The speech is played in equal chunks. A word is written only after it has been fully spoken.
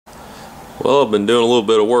Well, I've been doing a little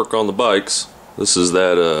bit of work on the bikes. This is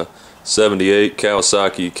that 78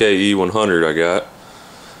 Kawasaki KE100 I got.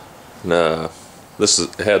 And,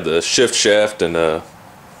 had the shift shaft and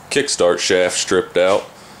kickstart shaft stripped out.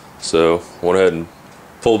 So went ahead and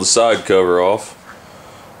pulled the side cover off.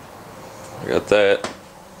 I got that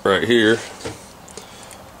right here.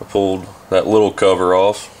 I pulled that little cover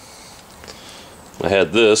off. I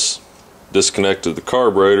had this, disconnected the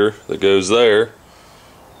carburetor that goes there,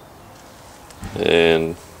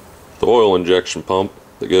 and the oil injection pump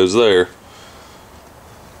that goes there.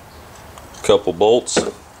 A couple bolts,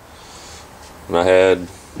 and I had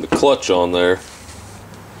the clutch on there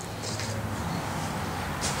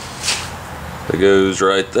that goes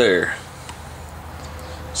right there.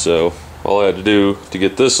 So all I had to do to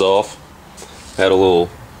get this off, I had a little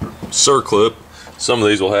circlip. Some of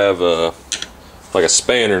these will have like a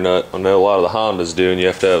spanner nut. I know a lot of the Hondas do, and you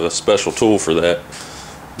have to have a special tool for that.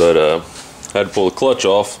 But I had to pull the clutch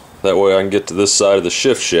off, that way I can get to this side of the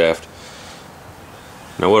shift shaft.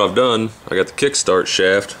 Now what I've done, I got the kickstart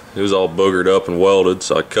shaft. It was all boogered up and welded,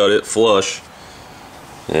 so I cut it flush.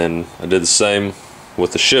 And I did the same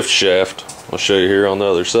with the shift shaft. I'll show you here on the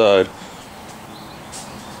other side.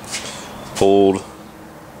 Pulled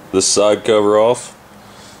this side cover off.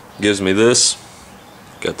 Gives me this.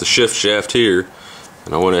 Got the shift shaft here.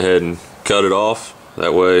 And I went ahead and cut it off.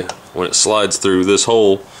 That way, when it slides through this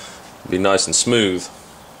hole, it'll be nice and smooth.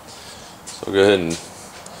 So I'll go ahead and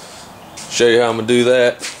show you how I'm going to do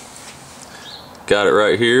that. Got it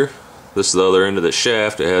right here. This is the other end of the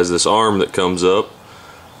shaft. It has this arm that comes up.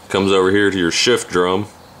 Comes over here to your shift drum.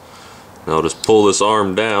 And I'll just pull this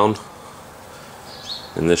arm down,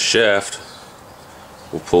 and this shaft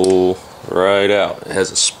will pull right out. It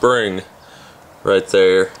has a spring right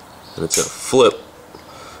there, and it's going to flip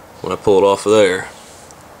when I pull it off of there.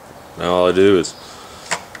 Now all I do is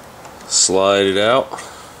slide it out.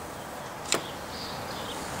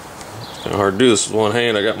 It's kind of hard to do this with one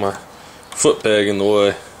hand. I got my foot peg in the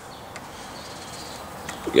way.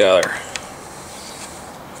 Got her.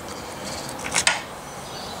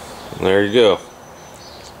 And there you go.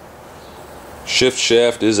 Shift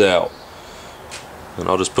shaft is out. And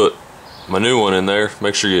I'll just put my new one in there.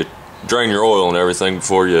 Make sure you drain your oil and everything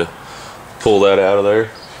before you pull that out of there.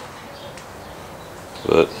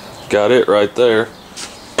 But got it right there.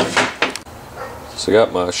 So I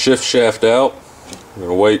got my shift shaft out. I'm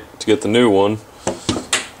gonna wait to get the new one.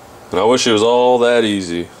 And I wish it was all that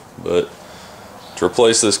easy, but to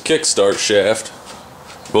replace this kickstart shaft,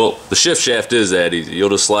 well, the shift shaft is that easy. You'll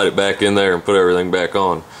just slide it back in there and put everything back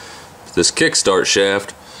on. But this kickstart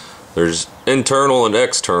shaft, there's internal and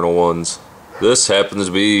external ones. This happens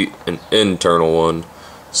to be an internal one.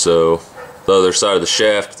 So the other side of the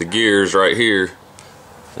shaft, the gear's right here.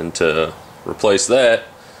 And to replace that,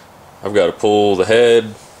 I've got to pull the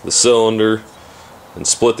head, the cylinder, and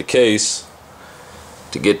split the case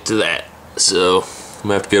to get to that. So I'm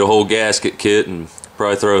gonna have to get a whole gasket kit and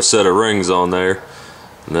probably throw a set of rings on there.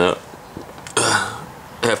 Now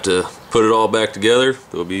have to put it all back together.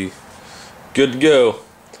 It'll be good to go.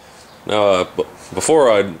 Now before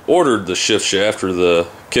I ordered the shift shaft or the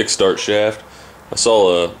kickstart shaft, I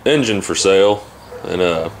saw an engine for sale, and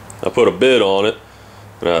I put a bid on it.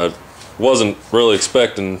 And I wasn't really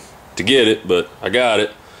expecting to get it, but I got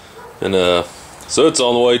it, and so it's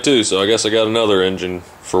on the way too. So I guess I got another engine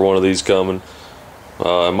for one of these coming.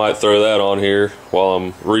 I might throw that on here while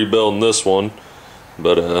I'm rebuilding this one,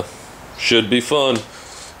 but should be fun.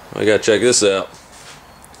 I gotta check this out.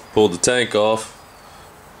 Pulled the tank off.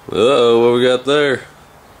 Uh-oh, what we got there?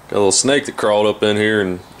 Got a little snake that crawled up in here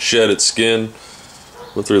and shed its skin.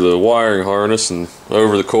 Went through the wiring harness and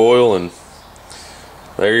over the coil, and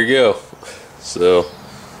there you go. So,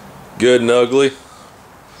 good and ugly.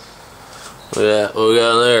 Look at that, what we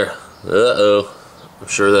got in there? Uh-oh. I'm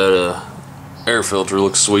sure that air filter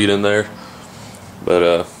looks sweet in there.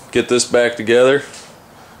 But get this back together,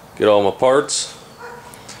 get all my parts,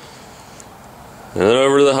 and then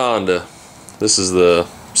over to the Honda. This is the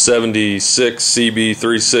 76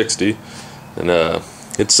 CB360, and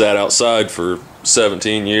it sat outside for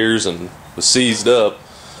 17 years and was seized up.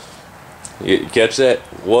 You catch that?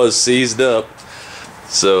 Was seized up.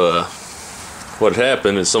 So what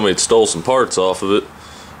happened is somebody stole some parts off of it,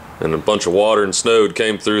 and a bunch of water and snow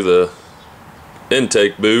came through the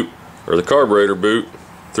intake boot, or the carburetor boot,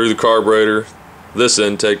 through the carburetor, this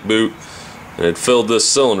intake boot, and it filled this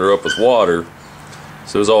cylinder up with water.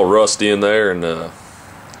 So it was all rusty in there, and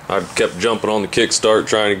I kept jumping on the kickstart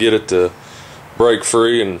trying to get it to break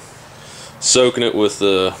free, and soaking it with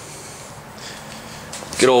good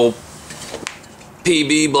old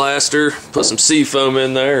PB blaster, put some seafoam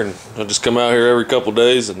in there, and I just come out here every couple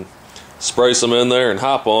days and spray some in there and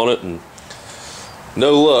hop on it, and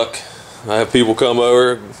no luck. I have people come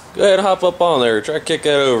over, go ahead and hop up on there, try to kick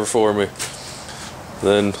that over for me.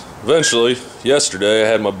 Then eventually, yesterday, I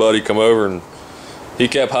had my buddy come over and he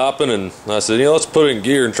kept hopping, and I said, you know, let's put it in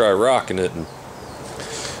gear and try rocking it. And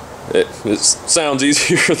it sounds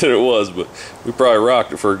easier than it was, but we probably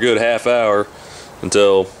rocked it for a good half hour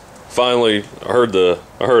until finally I heard a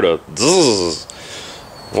zzz.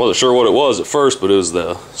 I wasn't sure what it was at first, but it was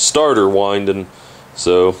the starter winding.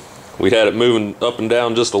 So we had it moving up and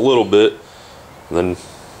down just a little bit, and then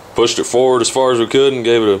pushed it forward as far as we could and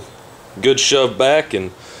gave it a good shove back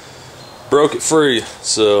and broke it free.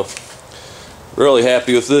 So really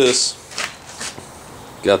happy with this.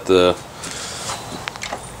 Got the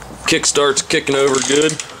kickstarts kicking over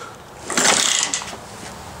good.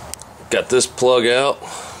 Got this plug out.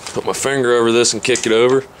 Put my finger over this and kick it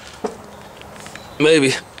over.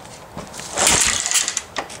 Maybe.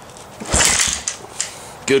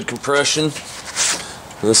 Good compression.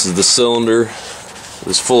 This is the cylinder.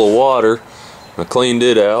 It's full of water. I cleaned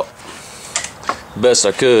it out best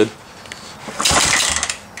I could.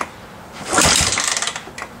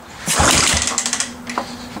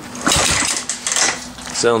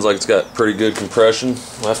 Sounds like it's got pretty good compression.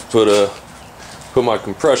 I have to put my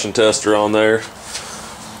compression tester on there.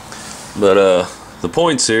 But the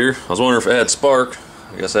points here, I was wondering if it had spark.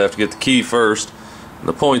 I guess I have to get the key first. And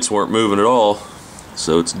the points weren't moving at all.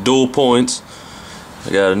 So it's dual points.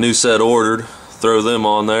 I got a new set ordered. Throw them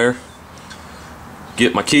on there.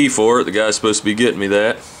 Get my key for it. The guy's supposed to be getting me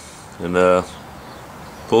that. And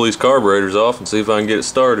pull these carburetors off and see if I can get it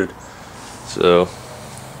started. So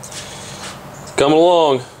coming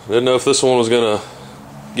along. Didn't know if this one was gonna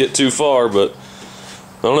get too far, but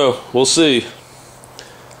I don't know. We'll see.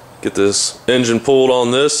 Get this engine pulled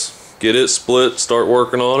on this, get it split, start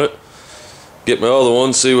working on it. Get my other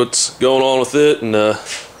one, see what's going on with it, and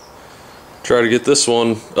try to get this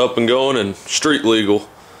one up and going and street legal.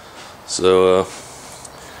 So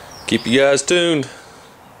keep you guys tuned.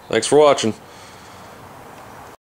 Thanks for watching.